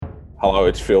Hello,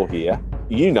 it's Phil here.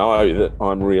 You know that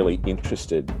I'm really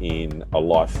interested in a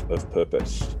life of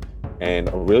purpose, and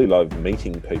I really love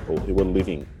meeting people who are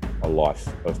living a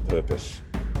life of purpose.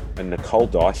 And Nicole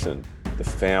Dyson, the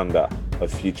founder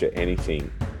of Future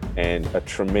Anything and a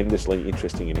tremendously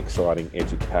interesting and exciting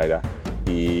educator,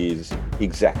 is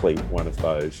exactly one of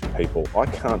those people. I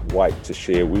can't wait to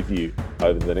share with you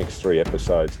over the next 3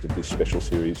 episodes of this special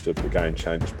series of the Game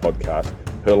Changers podcast,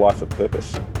 her life of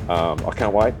purpose. I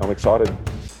can't wait. I'm excited.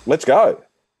 Let's go.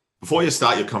 Before you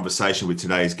start your conversation with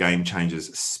today's Game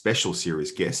Changers special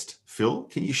series guest, Phil,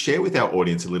 can you share with our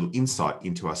audience a little insight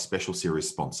into our special series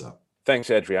sponsor?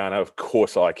 Thanks, Adriano. Of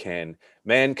course I can.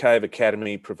 Man Cave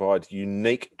Academy provides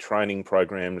unique training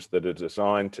programs that are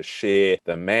designed to share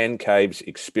the Man Cave's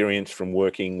experience from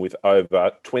working with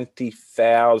over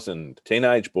 20,000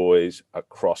 teenage boys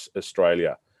across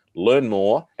Australia. Learn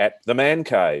more at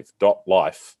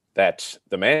themancave.life. That's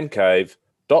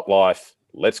themancave.life.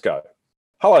 Let's go.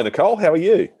 Hello, Nicole. How are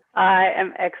you? I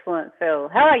am excellent, Phil.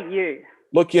 How are you?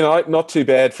 Look, not too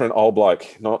bad for an old bloke.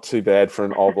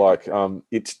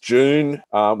 It's June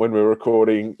when we're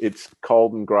recording. It's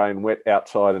cold and grey and wet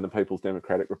outside in the People's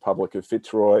Democratic Republic of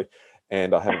Fitzroy,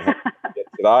 and I haven't had it yet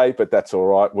today, but that's all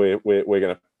right. We're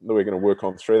gonna work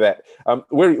on through that.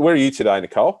 Where are you today,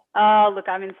 Nicole? Oh, look,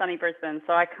 I'm in sunny Brisbane,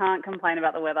 so I can't complain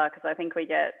about the weather because I think we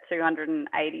get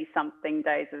 280 something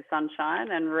days of sunshine,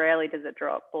 and rarely does it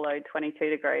drop below 22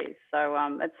 degrees. So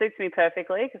it suits me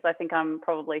perfectly because I think I'm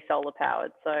probably solar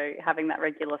powered. So having that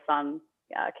regular sun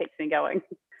keeps me going.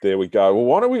 There we go. Well,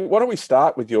 why don't we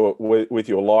start with your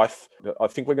life? I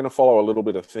think we're going to follow a little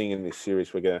bit of thing in this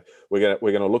series. We're going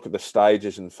to look at the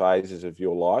stages and phases of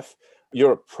your life.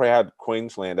 You're a proud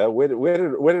Queenslander. Where did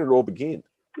it all begin?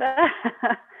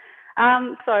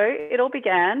 So it all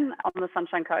began on the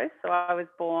Sunshine Coast. So I was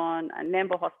born at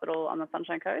Nambour Hospital on the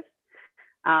Sunshine Coast.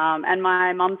 And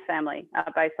my mum's family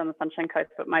are based on the Sunshine Coast,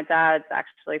 but my dad's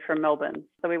actually from Melbourne.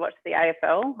 So we watched the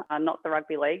AFL, not the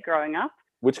rugby league, growing up.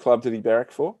 Which club did he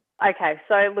barrack for? Okay,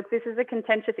 so look, this is a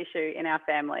contentious issue in our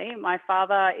family. My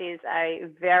father is a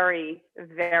very,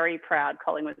 very proud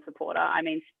Collingwood supporter. I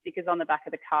mean, stickers on the back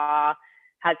of the car,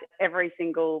 has every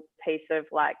single piece of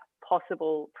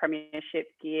possible premiership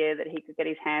gear that he could get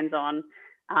his hands on.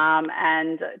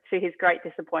 And to his great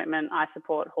disappointment, I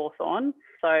support Hawthorn.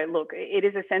 So look, it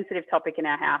is a sensitive topic in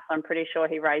our house. I'm pretty sure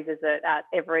he raises it at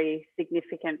every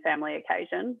significant family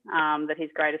occasion, that his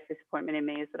greatest disappointment in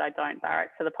me is that I don't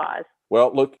barrack for the Pies.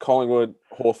 Well, look, Collingwood,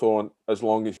 Hawthorn, as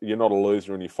long as you're not a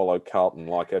loser and you follow Carlton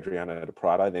like Adriano de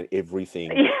Prado, then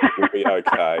everything will be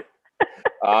okay.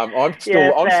 I'm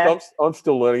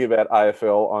still learning about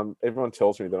AFL. Everyone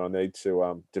tells me that I need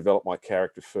to develop my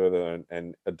character further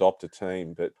and adopt a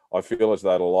team, but I feel as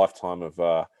though a lifetime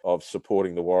of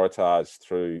supporting the Waratahs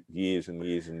through years and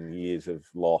years and years of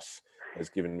loss has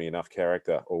given me enough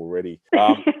character already.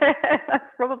 That's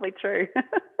probably true.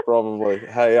 Probably.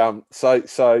 Hey,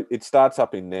 so it starts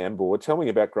up in Nambour. Tell me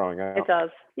about growing up. It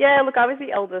does. Yeah, look, I was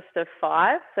the eldest of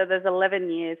 5, so there's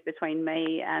 11 years between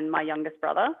me and my youngest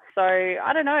brother. So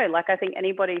I don't know, I think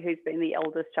anybody who's been the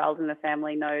eldest child in the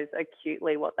family knows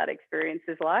acutely what that experience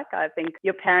is like. I think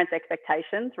your parents'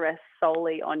 expectations rest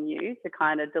solely on you to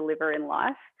kind of deliver in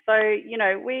life. So,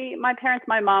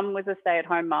 my mum was a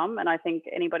stay-at-home mum, and I think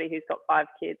anybody who's got 5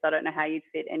 kids, I don't know how you'd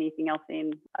fit anything else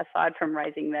in aside from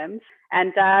raising them.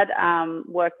 And Dad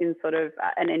worked in sort of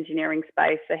an engineering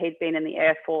space. So he'd been in the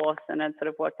Air Force and had sort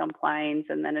of worked on planes,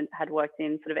 and then had worked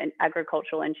in sort of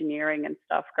agricultural engineering and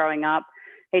stuff growing up.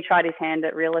 He tried his hand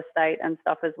at real estate and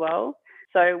stuff as well.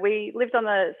 So we lived on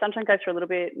the Sunshine Coast for a little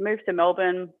bit, moved to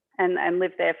Melbourne and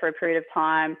lived there for a period of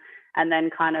time, and then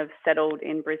kind of settled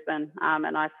in Brisbane.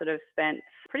 And I sort of spent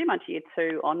pretty much year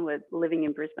 2 onward living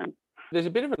in Brisbane. There's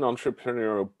a bit of an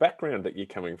entrepreneurial background that you're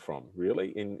coming from, really,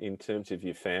 in terms of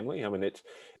your family. I mean,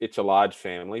 it's a large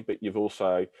family, but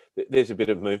there's a bit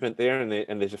of movement there,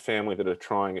 and there's a family that are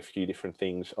trying a few different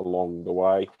things along the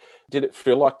way. Did it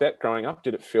feel like that growing up?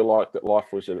 Did it feel like that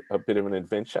life was a bit of an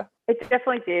adventure? It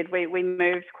definitely did. We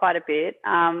moved quite a bit.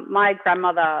 My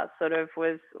grandmother sort of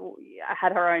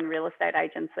had her own real estate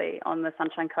agency on the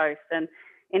Sunshine Coast, and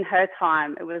in her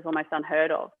time, it was almost unheard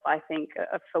of, I think,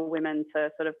 for women to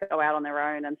sort of go out on their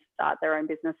own and start their own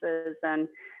businesses. And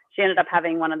she ended up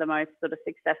having one of the most sort of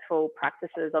successful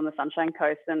practices on the Sunshine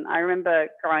Coast. And I remember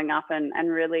growing up and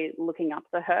really looking up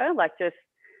to her, just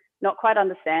not quite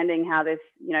understanding how this,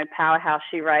 powerhouse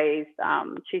she raised.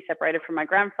 She separated from my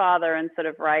grandfather and sort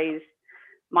of raised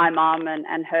my mum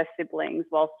and her siblings,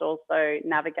 whilst also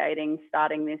navigating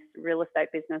starting this real estate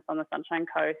business on the Sunshine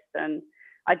Coast. And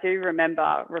I do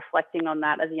remember reflecting on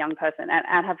that as a young person,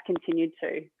 and have continued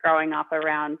to, growing up,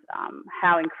 around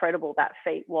how incredible that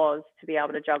feat was to be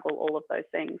able to juggle all of those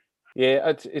things. Yeah,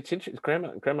 it's interesting.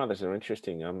 Grandmothers are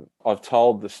interesting. I've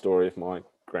told the story of my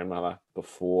grandmother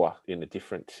before in a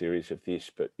different series of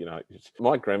this, but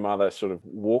my grandmother sort of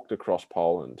walked across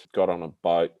Poland, got on a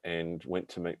boat, and went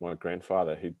to meet my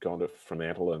grandfather, who'd gone to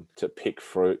Fremantle to pick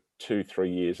fruit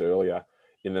 2-3 years earlier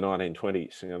in the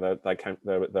 1920s.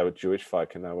 They were Jewish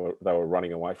folk, and they were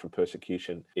running away from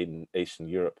persecution in Eastern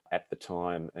Europe at the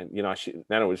time. And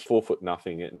Nana was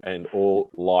 4'0" and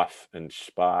all life and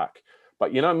spark.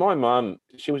 But my mum,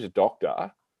 she was a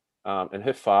doctor, and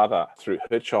her father, through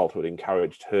her childhood,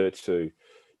 encouraged her to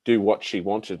do what she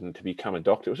wanted and to become a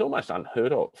doctor. It was almost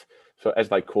unheard of. So, as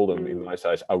they called them in those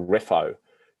days, a refo,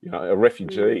 a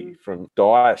refugee from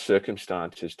dire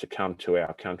circumstances to come to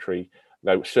our country.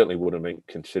 They certainly would have been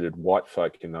considered white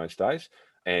folk in those days,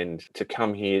 and to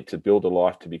come here to build a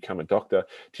life, to become a doctor.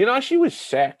 Do you know she was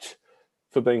sacked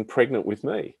for being pregnant with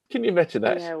me? Can you imagine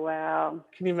that? Yeah, wow.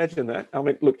 Can you imagine that? I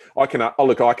mean, look, I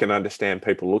can understand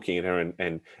people looking at her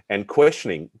and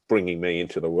questioning bringing me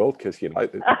into the world, because she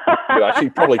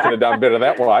probably could have done better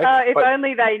that way. If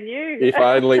only they knew. If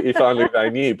only they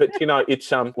knew. But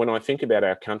it's when I think about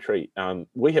our country,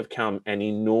 we have come an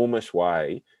enormous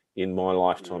way in my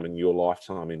lifetime and your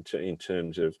lifetime in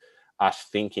terms of us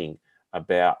thinking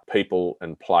about people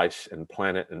and place and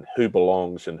planet and who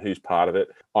belongs and who's part of it.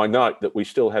 I note that we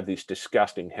still have this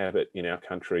disgusting habit in our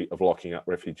country of locking up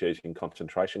refugees in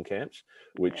concentration camps,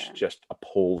 which just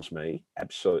appalls me.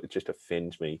 Absolutely, it just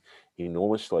offends me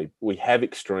enormously. We have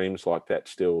extremes like that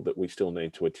still that we still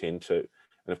need to attend to.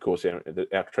 And of course, our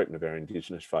treatment of our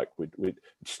Indigenous folk, it's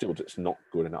still just not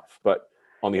good enough. But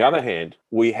on the other hand,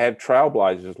 we have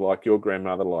trailblazers like your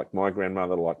grandmother, like my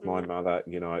grandmother, like my mother,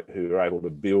 who are able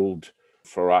to build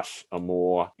for us a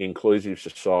more inclusive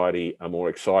society, a more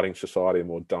exciting society, a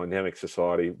more dynamic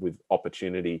society with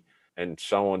opportunity and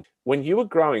so on. When you were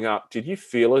growing up, did you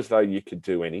feel as though you could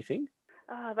do anything?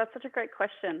 Oh, that's such a great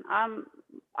question.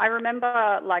 I remember,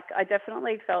 I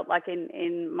definitely felt like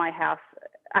in my house,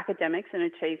 academics and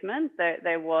achievement,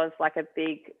 there was like a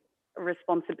big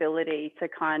responsibility to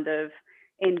kind of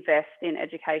invest in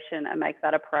education and make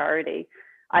that a priority.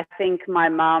 I think my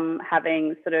mum,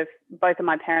 having sort of both of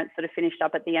my parents sort of finished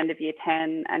up at the end of year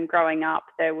 10, and growing up,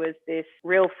 there was this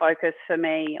real focus for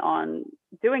me on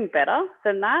doing better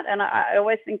than that. And I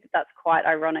always think that that's quite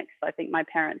ironic. So I think my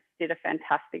parents did a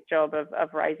fantastic job of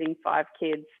raising 5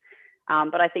 kids.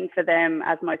 But I think for them,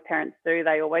 as most parents do,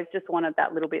 they always just wanted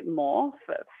that little bit more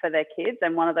for their kids.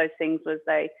 And one of those things was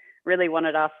they really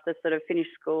wanted us to sort of finish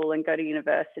school and go to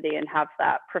university and have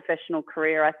that professional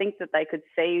career. I think that they could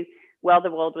see where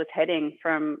the world was heading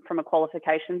from a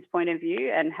qualifications point of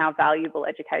view and how valuable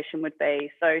education would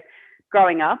be. So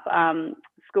growing up,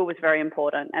 school was very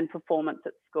important, and performance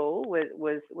at school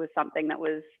was something that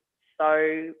was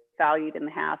so valued in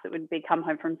the house. It would be come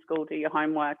home from school, do your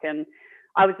homework. And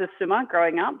I was a swimmer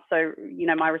growing up. So,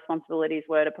 my responsibilities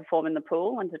were to perform in the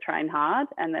pool and to train hard,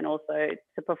 and then also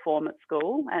to perform at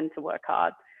school and to work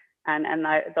hard. And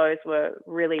those were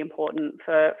really important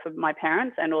for my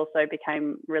parents, and also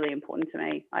became really important to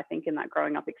me, I think, in that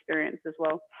growing up experience as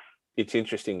well. It's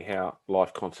interesting how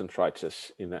life concentrates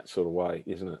us in that sort of way,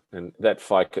 isn't it? And that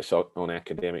focus on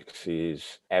academics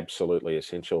is absolutely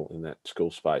essential in that school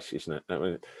space, isn't it? I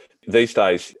mean, these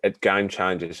days, at Game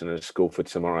Changers and at School for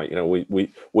Tomorrow,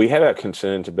 we have our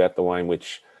concerns about the way in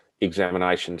which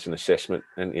examinations and assessment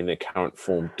and in their current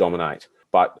form dominate.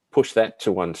 But push that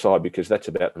to one side, because that's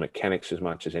about the mechanics as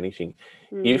much as anything.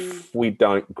 If we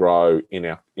don't grow in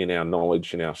our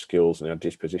knowledge and our skills and our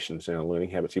dispositions and our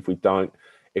learning habits, if we don't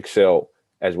excel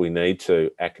as we need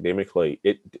to academically,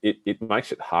 it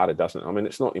makes it harder, doesn't it? I mean,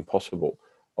 it's not impossible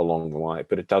along the way,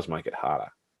 but it does make it harder.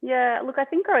 Yeah, look, I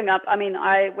think growing up,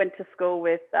 I went to school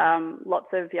with lots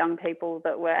of young people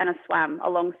and I swam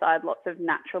alongside lots of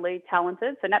naturally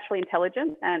talented, so naturally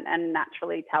intelligent and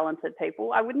naturally talented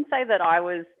people. I wouldn't say that I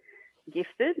was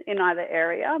gifted in either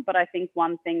area, but I think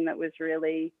one thing that was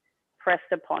really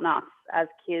pressed upon us as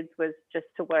kids was just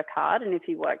to work hard. And if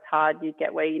you worked hard, you'd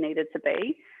get where you needed to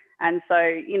be. And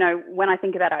so, when I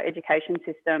think about our education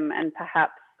system, and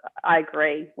perhaps I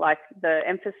agree, like the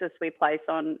emphasis we place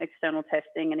on external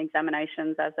testing and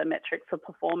examinations as a metric for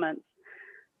performance,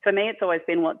 for me, it's always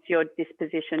been, what's your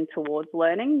disposition towards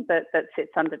learning that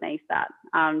sits underneath that?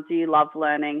 Do you love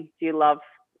learning? Do you love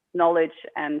knowledge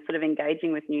and sort of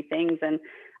engaging with new things? And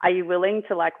are you willing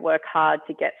to work hard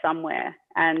to get somewhere?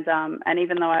 And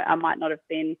even though I might not have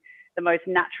been the most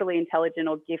naturally intelligent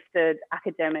or gifted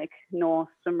academic nor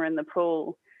swimmer in the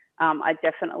pool, I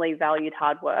definitely valued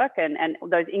hard work and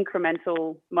those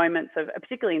incremental moments of,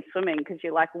 particularly in swimming, because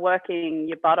you're like working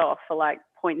your butt off for like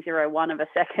 0.01 of a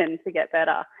second to get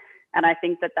better. And I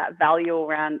think that value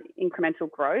around incremental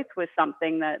growth was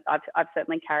something that I've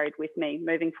certainly carried with me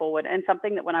moving forward, and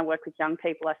something that when I work with young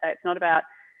people, I say it's not about,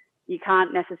 you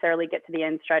can't necessarily get to the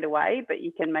end straight away, but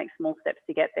you can make small steps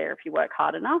to get there if you work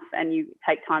hard enough and you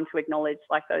take time to acknowledge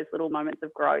like those little moments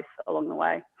of growth along the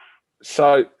way.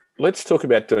 So let's talk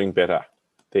about doing better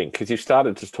then, because you've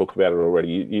started to talk about it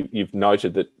already. You've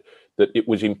noted that it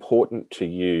was important to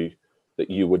you that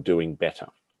you were doing better.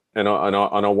 And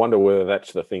I wonder whether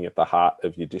that's the thing at the heart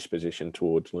of your disposition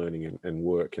towards learning and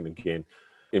work. And again,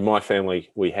 in my family,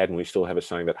 we had and we still have a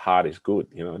saying that hard is good,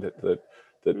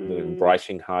 that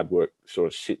embracing hard work sort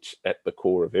of sits at the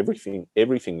core of everything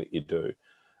that you do.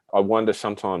 I wonder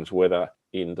sometimes whether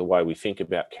in the way we think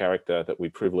about character that we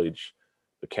privilege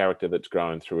the character that's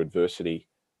grown through adversity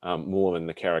more than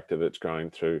the character that's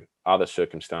grown through other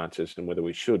circumstances, and whether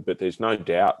we should. But there's no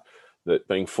doubt that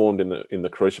being formed in the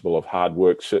crucible of hard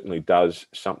work certainly does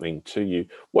something to you.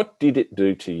 What did it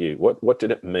do to you? What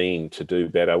did it mean to do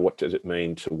better? What does it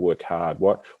mean to work hard?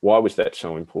 Why was that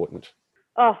so important?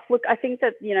 Oh, look, I think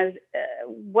that,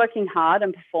 working hard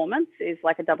and performance is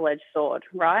like a double-edged sword,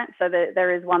 right? So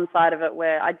there is one side of it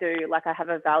where I have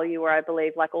a value where I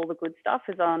believe like all the good stuff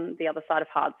is on the other side of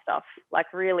hard stuff. Like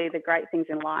really the great things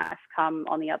in life come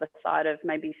on the other side of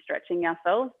maybe stretching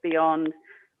ourselves beyond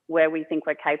where we think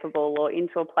we're capable or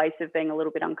into a place of being a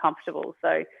little bit uncomfortable.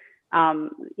 So,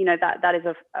 that is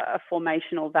a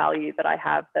formational value that I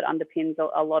have that underpins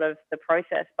a lot of the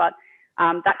process. But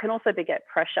that can also beget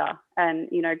pressure. And,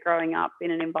 growing up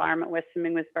in an environment where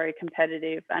swimming was very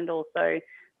competitive and also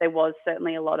there was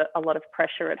certainly a lot of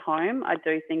pressure at home, I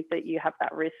do think that you have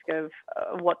that risk of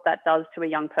what that does to a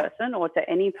young person or to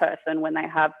any person when they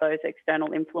have those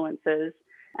external influences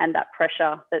and that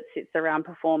pressure that sits around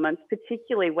performance,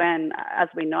 particularly when, as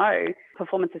we know,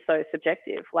 performance is so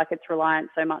subjective, like it's reliant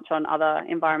so much on other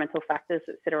environmental factors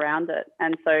that sit around it.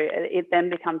 And so it then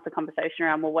becomes the conversation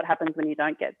around, well, what happens when you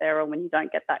don't get there or when you don't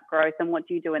get that growth, and what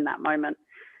do you do in that moment?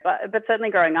 But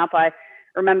certainly growing up, I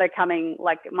remember coming,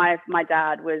 like my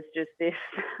dad was just this,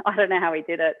 I don't know how he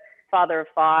did it, father of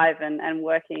 5 and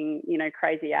working,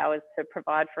 crazy hours to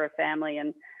provide for a family.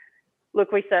 And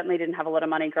look, we certainly didn't have a lot of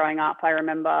money growing up. I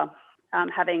remember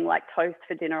having like toast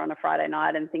for dinner on a Friday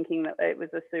night and thinking that it was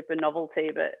a super novelty.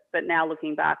 But now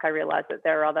looking back, I realized that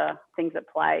there are other things at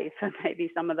play for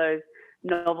maybe some of those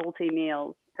novelty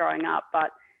meals growing up.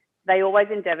 But they always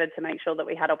endeavored to make sure that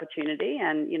we had opportunity.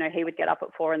 And, he would get up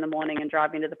at 4 a.m. and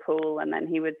drive into the pool. And then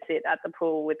he would sit at the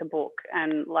pool with a book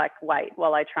and like wait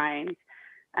while I trained.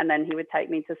 And then he would take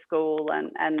me to school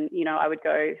and I would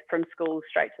go from school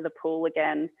straight to the pool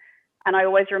again. And I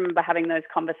always remember having those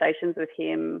conversations with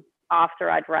him after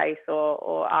I'd race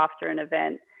or after an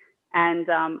event. And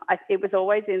it was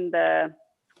always in the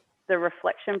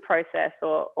reflection process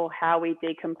or how we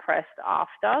decompressed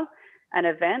after an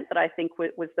event that I think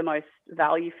was the most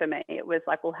value for me. It was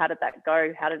like, well, how did that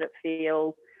go? How did it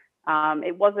feel?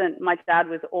 It wasn't, my dad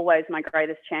was always my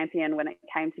greatest champion when it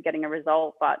came to getting a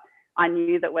result, but I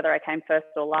knew that whether I came first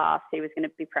or last, he was going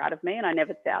to be proud of me. And I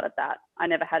never doubted that. I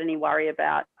never had any worry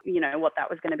about, what that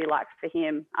was going to be like for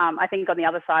him. I think on the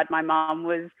other side, my mum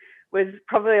was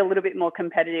probably a little bit more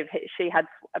competitive. She had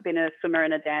been a swimmer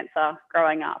and a dancer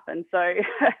growing up. And so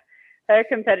her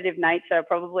competitive nature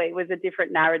probably was a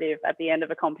different narrative at the end of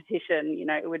a competition.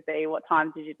 It would be, what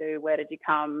time did you do? Where did you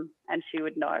come? And she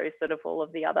would know sort of all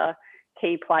of the other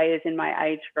key players in my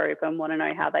age group and want to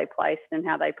know how they placed and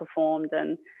how they performed.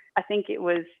 And I think it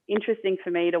was interesting for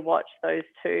me to watch those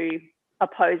two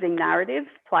opposing narratives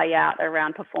play out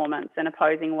around performance and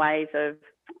opposing ways of,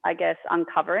 I guess,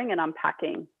 uncovering and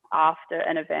unpacking after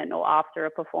an event or after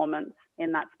a performance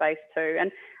in that space too.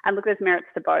 And look, there's merits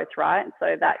to both, right?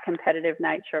 So that competitive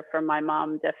nature from my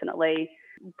mum definitely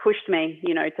pushed me,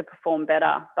 to perform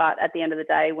better. But at the end of the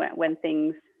day, when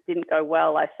things didn't go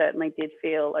well, I certainly did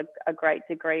feel a great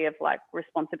degree of like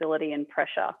responsibility and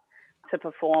pressure to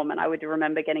perform. And I would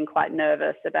remember getting quite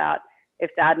nervous about if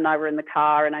Dad and I were in the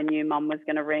car and I knew Mum was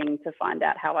going to ring to find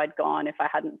out how I'd gone if I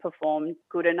hadn't performed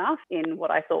good enough in what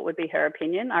I thought would be her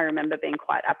opinion. I remember being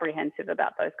quite apprehensive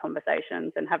about those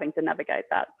conversations and having to navigate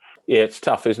that. Yeah, it's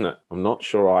tough, isn't it? I'm not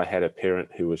sure I had a parent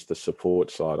who was the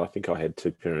support side. I think I had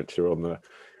 2 parents who were on the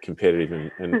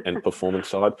competitive and performance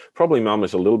side. Probably Mum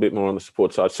was a little bit more on the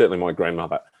support side. Certainly my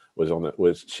grandmother was on it.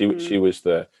 She was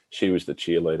the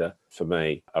cheerleader for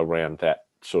me around that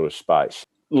sort of space.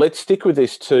 Let's stick with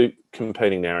this 2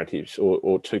 competing narratives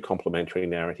or 2 complementary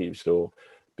narratives, or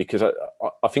because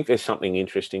I think there's something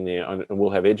interesting there, and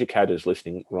we'll have educators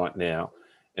listening right now,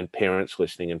 and parents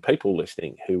listening, and people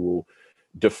listening who will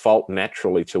default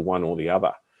naturally to one or the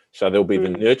other. So there'll be the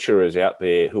nurturers out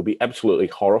there who'll be absolutely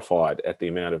horrified at the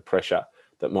amount of pressure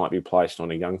that might be placed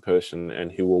on a young person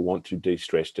and who will want to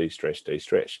de-stress.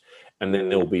 And then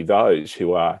there'll be those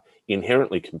who are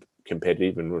inherently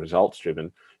competitive and results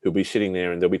driven, who'll be sitting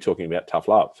there and they'll be talking about tough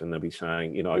love, and they'll be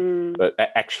saying, but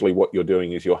actually what you're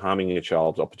doing is you're harming your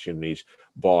child's opportunities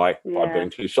by being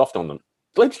too soft on them.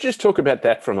 Let's just talk about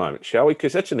that for a moment, shall we?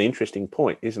 Because that's an interesting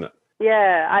point, isn't it?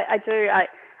 Yeah, I do.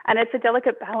 And it's a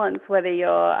delicate balance whether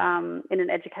you're in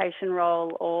an education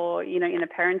role or, in a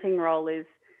parenting role. Is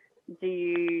do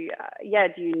you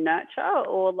nurture,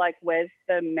 or like where's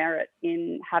the merit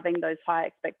in having those high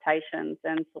expectations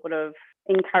and sort of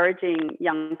encouraging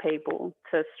young people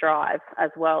to strive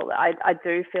as well? I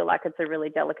do feel like it's a really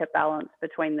delicate balance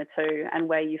between the two, and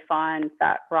where you find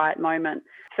that right moment.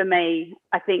 For me,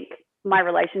 I think my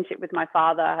relationship with my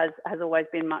father has always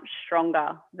been much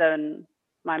stronger than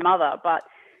my mother. But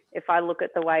if I look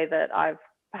at the way that I've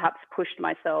perhaps pushed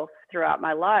myself throughout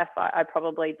my life, I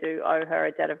probably do owe her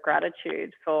a debt of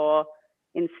gratitude for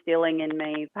instilling in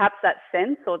me perhaps that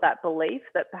sense or that belief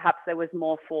that perhaps there was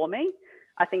more for me.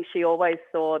 I think she always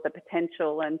saw the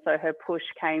potential, and so her push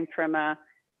came from I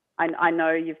know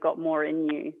you've got more in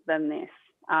you than this.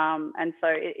 And so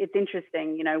it's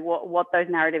interesting, what those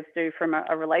narratives do from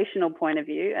a relational point of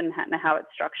view, and how it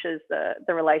structures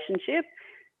the relationship.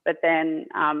 But then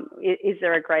is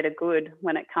there a greater good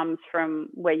when it comes from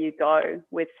where you go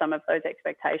with some of those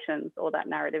expectations or that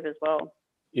narrative as well?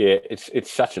 Yeah,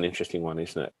 it's such an interesting one,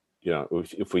 isn't it?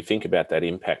 If we think about that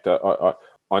impact,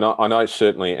 I know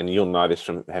certainly, and you'll know this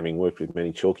from having worked with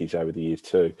many chalkies over the years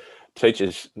too,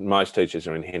 most teachers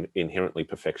are inherently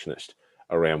perfectionist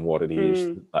around what it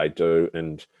is they do,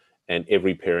 and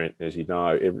every parent, as you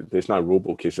know, there's no rule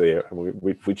book, is there?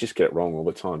 We just get it wrong all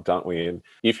the time, don't we? And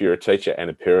if you're a teacher and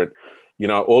a parent,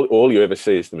 all you ever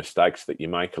see is the mistakes that you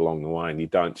make along the way, and you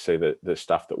don't see the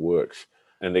stuff that works.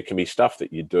 And there can be stuff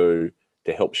that you do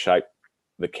to help shape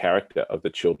the character of the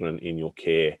children in your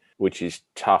care, which is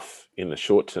tough in the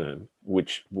short term,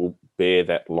 which will bear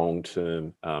that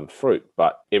long-term fruit.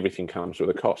 But everything comes with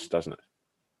a cost, doesn't it?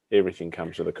 Everything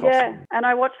comes with a cost. Yeah, and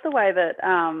I watch the way that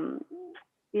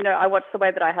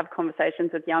I have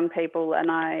conversations with young people, and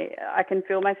I can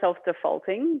feel myself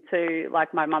defaulting to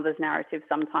like my mother's narrative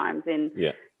sometimes in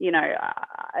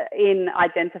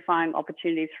identifying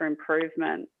opportunities for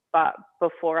improvement, but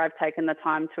before I've taken the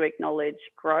time to acknowledge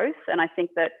growth. And I think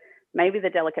that maybe the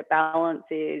delicate balance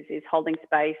is holding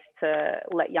space to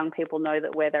let young people know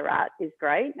that where they're at is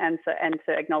great, and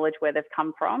to acknowledge where they've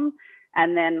come from.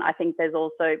 And then I think there's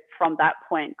also, from that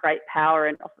point, great power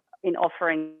in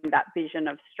offering that vision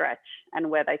of stretch and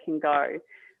where they can go.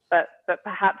 But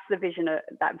perhaps that vision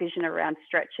around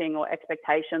stretching or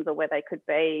expectations or where they could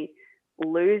be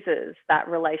loses that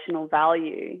relational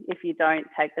value if you don't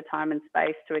take the time and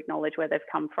space to acknowledge where they've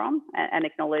come from and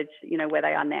acknowledge, where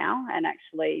they are now, and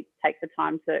actually take the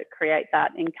time to create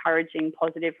that encouraging,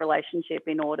 positive relationship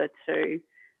in order to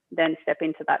then step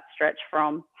into that stretch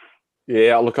from.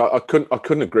 Yeah, look, I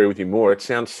couldn't agree with you more. It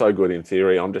sounds so good in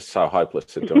theory. I'm just so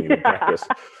hopeless at doing it in practice,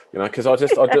 because I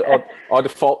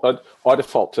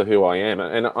default to who I am,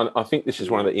 and I think this is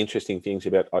one of the interesting things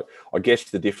about, I guess,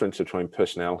 the difference between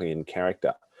personality and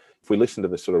character. If we listen to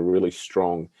the sort of really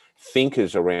strong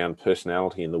thinkers around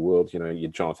personality in the world, your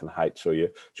Jonathan Haidt or your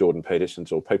Jordan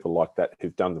Petersons or people like that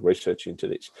who've done the research into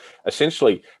this,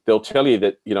 essentially they'll tell you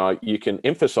that you can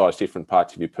emphasize different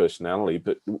parts of your personality,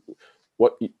 but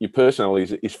what your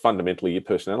personality is fundamentally your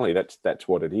personality. That's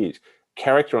what it is.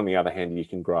 Character, on the other hand, you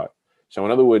can grow. So in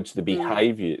other words, the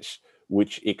behaviors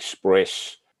which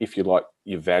express, if you like,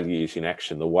 your values in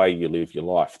action, the way you live your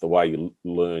life, the way you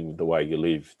learn, the way you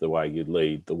live, the way you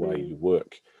lead, the way you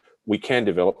work, we can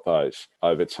develop those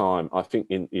over time. I think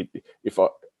I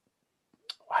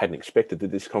hadn't expected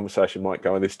that this conversation might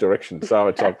go in this direction.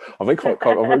 So I'm being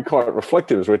quite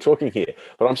reflective as we're talking here.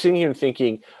 But I'm sitting here and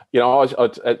thinking, as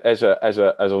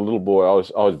a little boy, I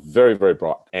was very, very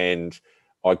bright, and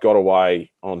I got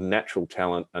away on natural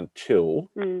talent until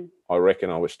I reckon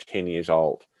I was 10 years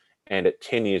old. And at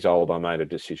 10 years old, I made a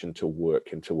decision to work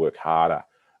harder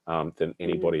than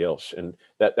anybody else. And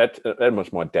that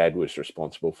was, my dad was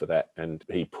responsible for that. And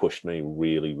he pushed me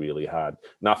really, really hard.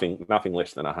 Nothing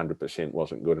less than 100%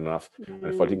 wasn't good enough. And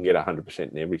if I didn't get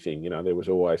 100% in everything, there was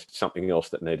always something else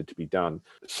that needed to be done.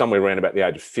 Somewhere around about the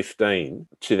age of 15,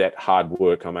 to that hard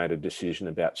work, I made a decision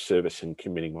about service and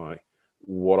committing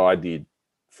what I did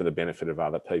for the benefit of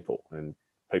other people. And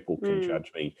people can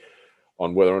judge me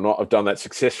whether or not I've done that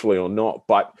successfully or not.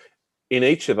 But in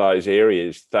each of those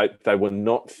areas, they were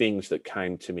not things that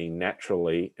came to me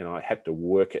naturally, and I had to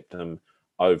work at them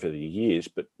over the years.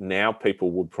 But now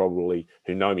people would probably,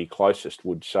 who know me closest,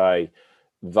 would say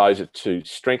those are two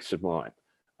strengths of mine.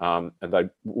 And they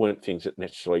weren't things that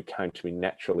necessarily came to me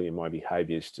naturally in my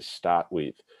behaviors to start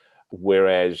with.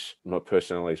 Whereas my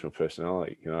personality is my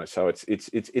personality, So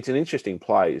it's an interesting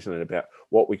play, isn't it, about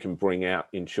what we can bring out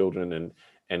in children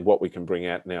and what we can bring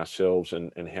out in ourselves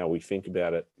and how we think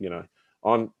about it.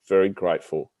 I'm very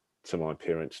grateful to my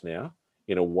parents now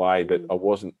in a way that I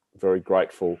wasn't very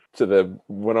grateful to them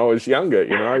when I was younger,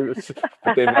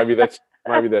 But then maybe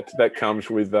that comes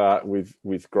with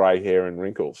grey hair and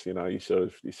wrinkles. You sort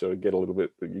of get a little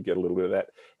bit of that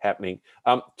happening.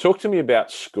 Talk to me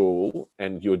about school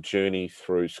and your journey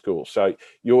through school. So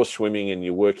you're swimming and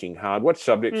you're working hard. What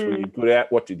subjects were you good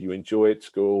at? What did you enjoy at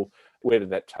school? Where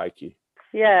did that take you?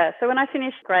 Yeah, so when I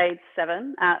finished grade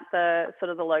 7 at the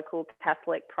local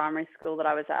Catholic primary school that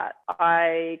I was at,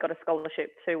 I got a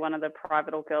scholarship to one of the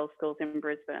private or girls' schools in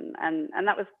Brisbane. And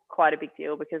that was quite a big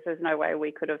deal because there's no way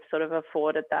we could have sort of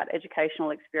afforded that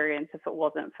educational experience if it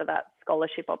wasn't for that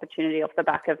scholarship opportunity off the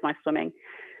back of my swimming.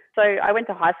 So I went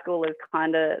to high school as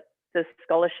kind of the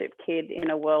scholarship kid in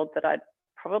a world that I'd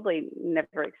probably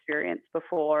never experienced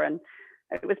before. And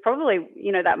it was probably,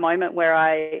 that moment where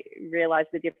I realized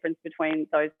the difference between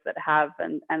those that have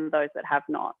and those that have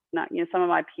not. Now, some of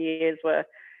my peers were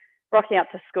rocking up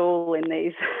to school in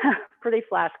these pretty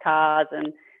flash cars,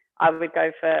 and I would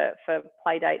go for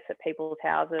play dates at people's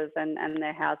houses, and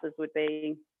their houses would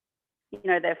be,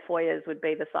 their foyers would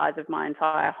be the size of my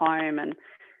entire home. And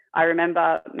I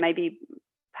remember maybe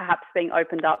perhaps being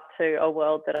opened up to a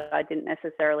world that I didn't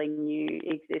necessarily knew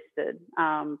existed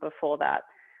before that.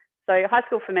 So high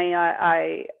school for me,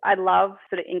 I love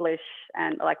sort of English,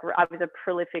 and I was a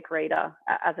prolific reader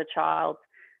as a child.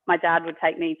 My dad would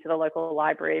take me to the local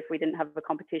library if we didn't have a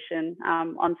competition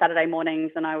on Saturday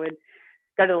mornings, and I would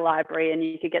go to the library and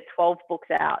you could get 12 books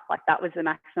out. That was the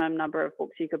maximum number of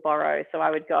books you could borrow. So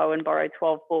I would go and borrow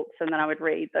 12 books, and then I would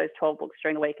read those 12 books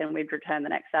during the week, and we'd return the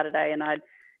next Saturday, and I'd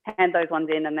hand those ones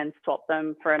in and then swap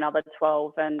them for another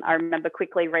 12. And I remember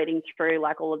quickly reading through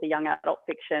all of the young adult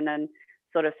fiction and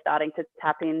sort of starting to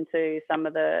tap into some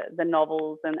of the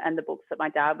novels and the books that my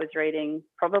dad was reading,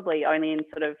 probably only in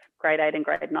sort of grade 8 and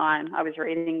grade 9. I was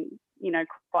reading,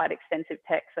 quite extensive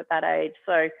texts at that age.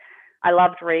 So I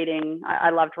loved reading, I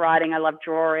loved writing, I loved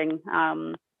drawing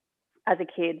as a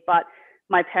kid. But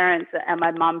my parents and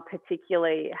my mum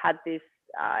particularly had this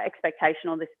expectation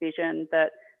or this vision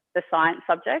that the science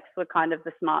subjects were kind of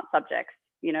the smart subjects.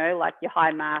 Like your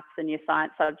high maths and your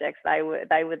science subjects, they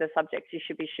were the subjects you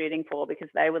should be shooting for because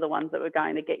they were the ones that were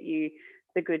going to get you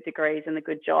the good degrees and the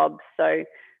good jobs. So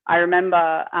I remember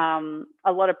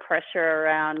a lot of pressure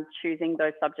around choosing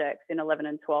those subjects in 11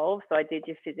 and 12. So I did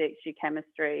your physics, your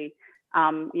chemistry,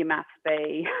 your maths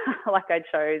B. I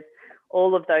chose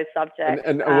all of those subjects.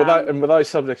 And were those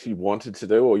subjects you wanted to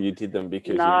do, or you did them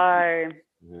because no?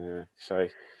 Yeah.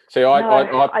 So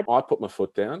I put my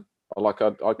foot down. I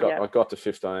got to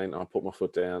 15. I put my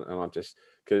foot down, and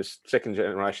because second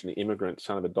generation immigrant,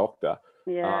 son of a doctor.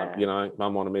 Yeah.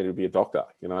 Mum wanted me to be a doctor.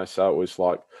 So it was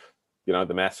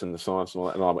the maths and the science and all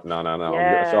that. And I went, no.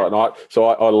 Yeah. So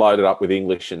I loaded up with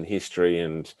English and history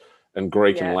and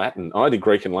Greek and Latin. I did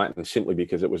Greek and Latin simply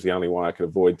because it was the only way I could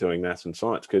avoid doing maths and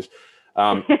science. Because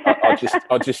I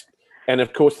just, and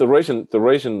of course the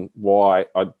reason why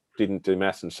I didn't do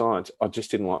maths and science, I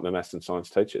just didn't like my maths and science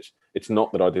teachers. It's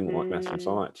not that I didn't like maths and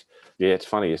science. Yeah, it's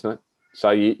funny, isn't it?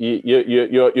 So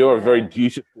you're a very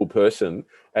dutiful person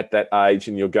at that age,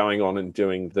 and you're going on and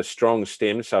doing the strong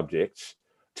STEM subjects.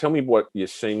 Tell me what your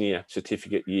senior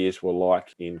certificate years were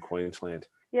like in Queensland.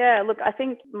 Yeah, look, I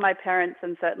think my parents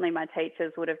and certainly my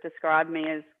teachers would have described me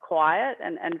as quiet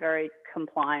and very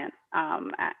compliant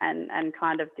and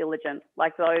kind of diligent.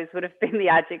 Those would have been the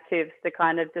adjectives to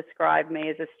kind of describe me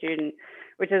as a student,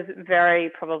 which is very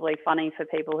probably funny for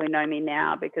people who know me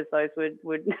now because those would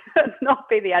not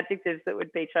be the adjectives that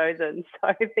would be chosen.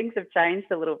 So things have changed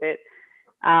a little bit.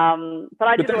 But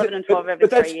I did 11 and 12 over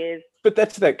 3 years. But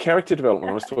that's that character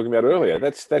development I was talking about earlier.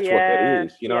 That's what that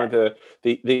is.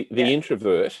 The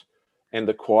introvert and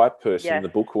the quiet person, the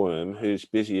bookworm who's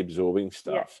busy absorbing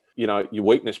stuff. Your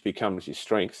weakness becomes your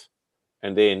strength,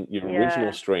 and then your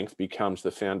original strength becomes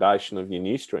the foundation of your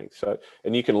new strength. So,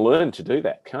 and you can learn to do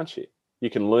that, can't you? You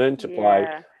can learn to play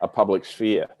a public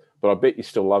sphere, but I bet you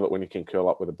still love it when you can curl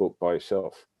up with a book by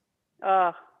yourself.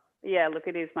 Oh, yeah, look,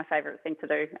 it is my favourite thing to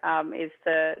do, is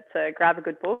to grab a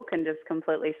good book and just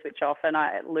completely switch off, and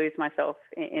I lose myself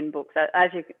in books.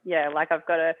 I've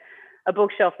got a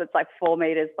bookshelf that's like 4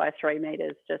 meters by 3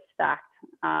 meters, just stacked.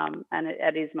 And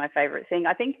it is my favorite thing.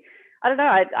 I think, I don't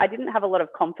know, I didn't have a lot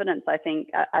of confidence, I think,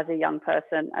 as a young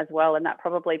person as well. And that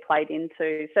probably played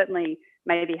into certainly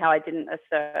maybe how I didn't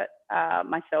assert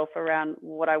myself around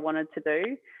what I wanted to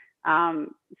do,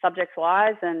 subjects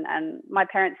wise. And my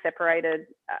parents separated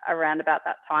around about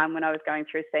that time when I was going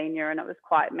through senior, and it was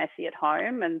quite messy at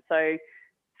home. And so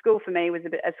school for me was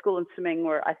school and swimming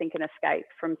were, I think, an escape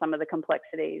from some of the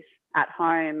complexities at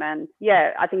home. And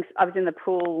yeah, I think I was in the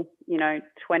pool, 20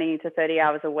 to 30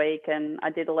 hours a week, and I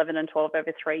did 11 and 12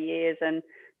 over 3 years. And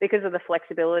because of the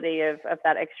flexibility of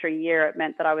that extra year, it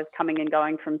meant that I was coming and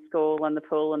going from school and the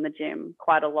pool and the gym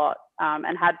quite a lot,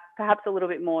 and had perhaps a little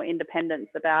bit more independence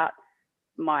about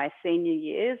my senior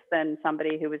years than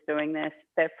somebody who was doing their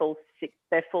full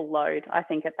load, I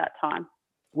think, at that time.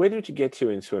 Where did you get to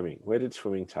in swimming? Where did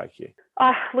swimming take you?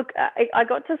 Look, I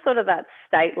got to sort of that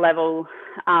state level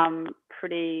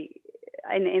pretty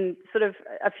in sort of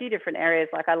a few different areas.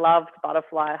 Like I loved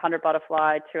butterfly, 100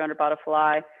 butterfly, 200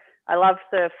 butterfly. I loved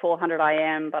the 400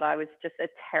 IM, but I was just a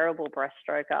terrible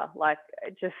breaststroker, like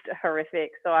just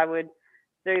horrific. So I would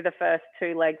do the first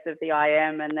 2 legs of the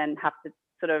IM and then have to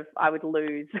I would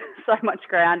lose so much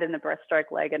ground in the breaststroke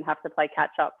leg and have to play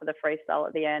catch up for the freestyle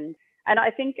at the end. And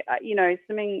I think,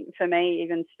 swimming for me,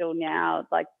 even still now,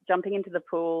 like jumping into the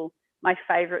pool, my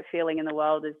favorite feeling in the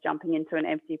world is jumping into an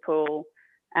empty pool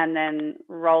and then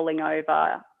rolling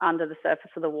over under the surface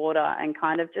of the water and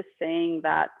kind of just seeing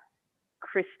that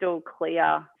crystal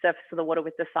clear surface of the water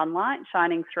with the sunlight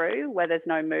shining through where there's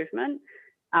no movement.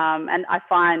 And I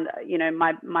find,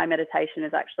 my meditation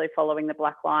is actually following the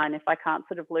black line. If I can't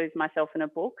sort of lose myself in a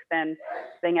book, then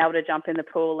being able to jump in the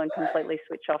pool and completely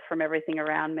switch off from everything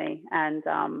around me and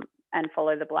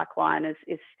follow the black line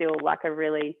is still like a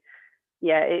really,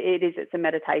 it's a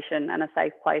meditation and a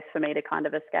safe place for me to kind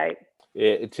of escape.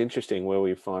 Yeah, it's interesting where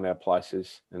we find our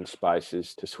places and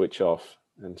spaces to switch off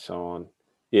and so on.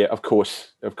 Yeah, of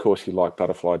course you liked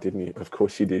butterfly, didn't you? Of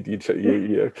course you did.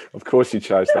 Of course you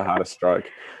chose the hardest stroke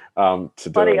to do.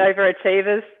 Bloody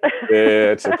overachievers.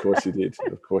 Yeah, of course you did.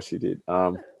 Of course you did.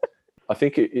 I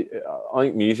think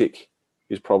music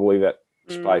is probably that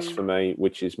space for me,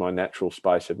 which is my natural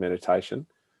space of meditation.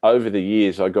 Over the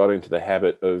years, I got into the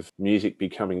habit of music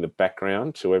becoming the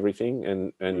background to everything,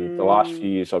 and the last few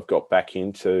years, I've got back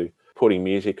into putting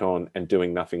music on and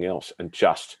doing nothing else and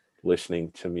just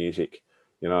listening to music.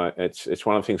 It's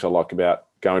one of the things I like about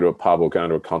going to a pub or going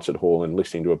to a concert hall and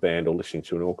listening to a band or listening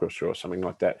to an orchestra or something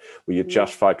like that, where you're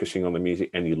just focusing on the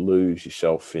music and you lose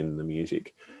yourself in the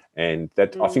music. And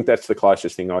that I think that's the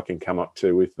closest thing I can come up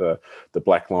to with the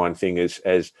black line thing.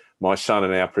 As my son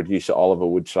and our producer Oliver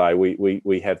would say,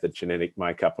 we have the genetic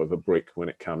makeup of a brick when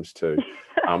it comes to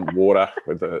water.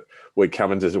 We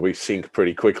come into we sink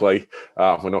pretty quickly.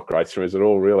 We're not great swimmers at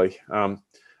all, really.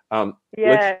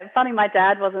 Funny, my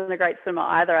dad wasn't a great swimmer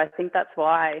either. I think that's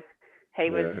why he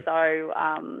was so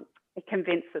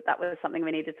convinced that was something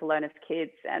we needed to learn as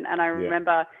kids. And I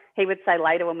remember he would say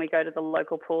later when we go to the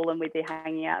local pool and we'd be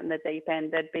hanging out in the deep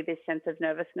end, there'd be this sense of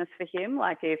nervousness for him.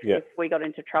 Like if we got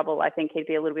into trouble, I think he'd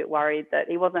be a little bit worried that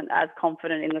he wasn't as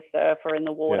confident in the surf or in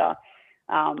the water.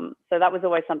 So that was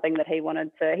always something that he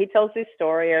wanted to. He tells this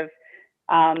story of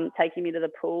taking me to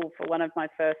the pool for one of my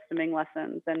first swimming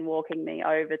lessons and walking me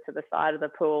over to the side of the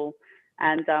pool,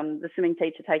 and the swimming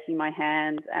teacher taking my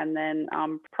hand and then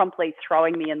promptly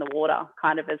throwing me in the water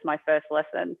kind of as my first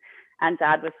lesson. And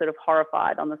Dad was sort of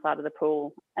horrified on the side of the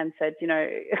pool and said,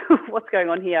 what's going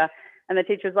on here? And the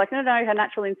teacher was like, no, her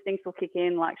natural instincts will kick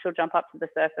in. Like she'll jump up to the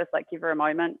surface, like give her a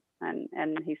moment.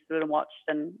 And he stood and watched.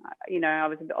 And, I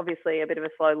was obviously a bit of a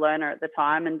slow learner at the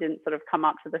time and didn't sort of come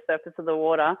up to the surface of the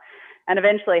water. And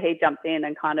eventually he jumped in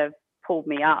and kind of pulled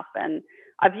me up. And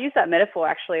I've used that metaphor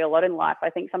actually a lot in life.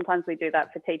 I think sometimes we do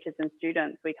that for teachers and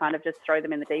students. We kind of just throw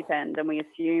them in the deep end and we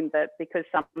assume that because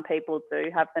some people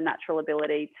do have the natural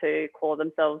ability to claw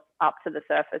themselves up to the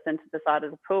surface and to the side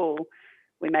of the pool,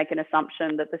 we make an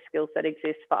assumption that the skill set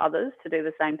exists for others to do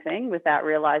the same thing without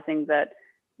realizing that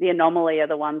the anomaly are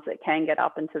the ones that can get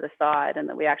up and to the side, and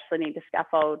that we actually need to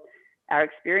scaffold our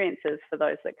experiences for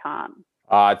those that can't.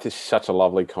 This is such a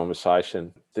lovely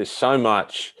conversation. There's so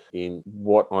much in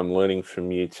what I'm learning from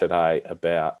you today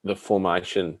about the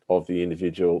formation of the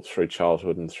individual through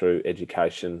childhood and through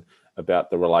education, about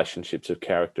the relationships of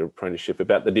character apprenticeship,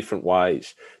 about the different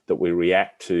ways that we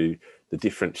react to the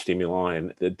different stimuli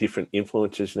and the different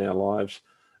influences in our lives,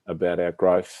 about our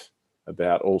growth,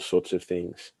 about all sorts of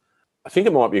things. I think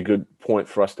it might be a good point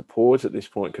for us to pause at this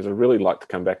point, because I'd really like to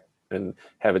come back and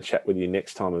have a chat with you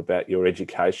next time about your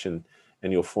education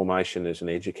and your formation as an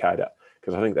educator,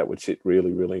 because I think that would sit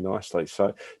really, really nicely.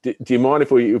 So do you mind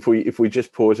if we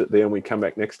just pause it there and we come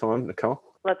back next time, Nicole?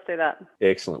 Let's do that.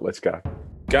 Excellent. Let's go.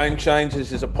 Game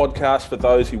Changers is a podcast for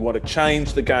those who want to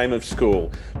change the game of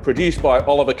school. Produced by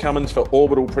Oliver Cummins for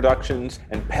Orbital Productions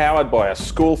and powered by A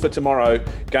School for Tomorrow,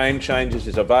 Game Changers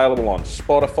is available on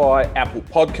Spotify, Apple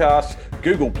Podcasts,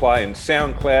 Google Play and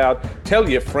SoundCloud. Tell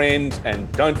your friends and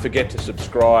don't forget to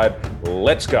subscribe.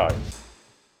 Let's go.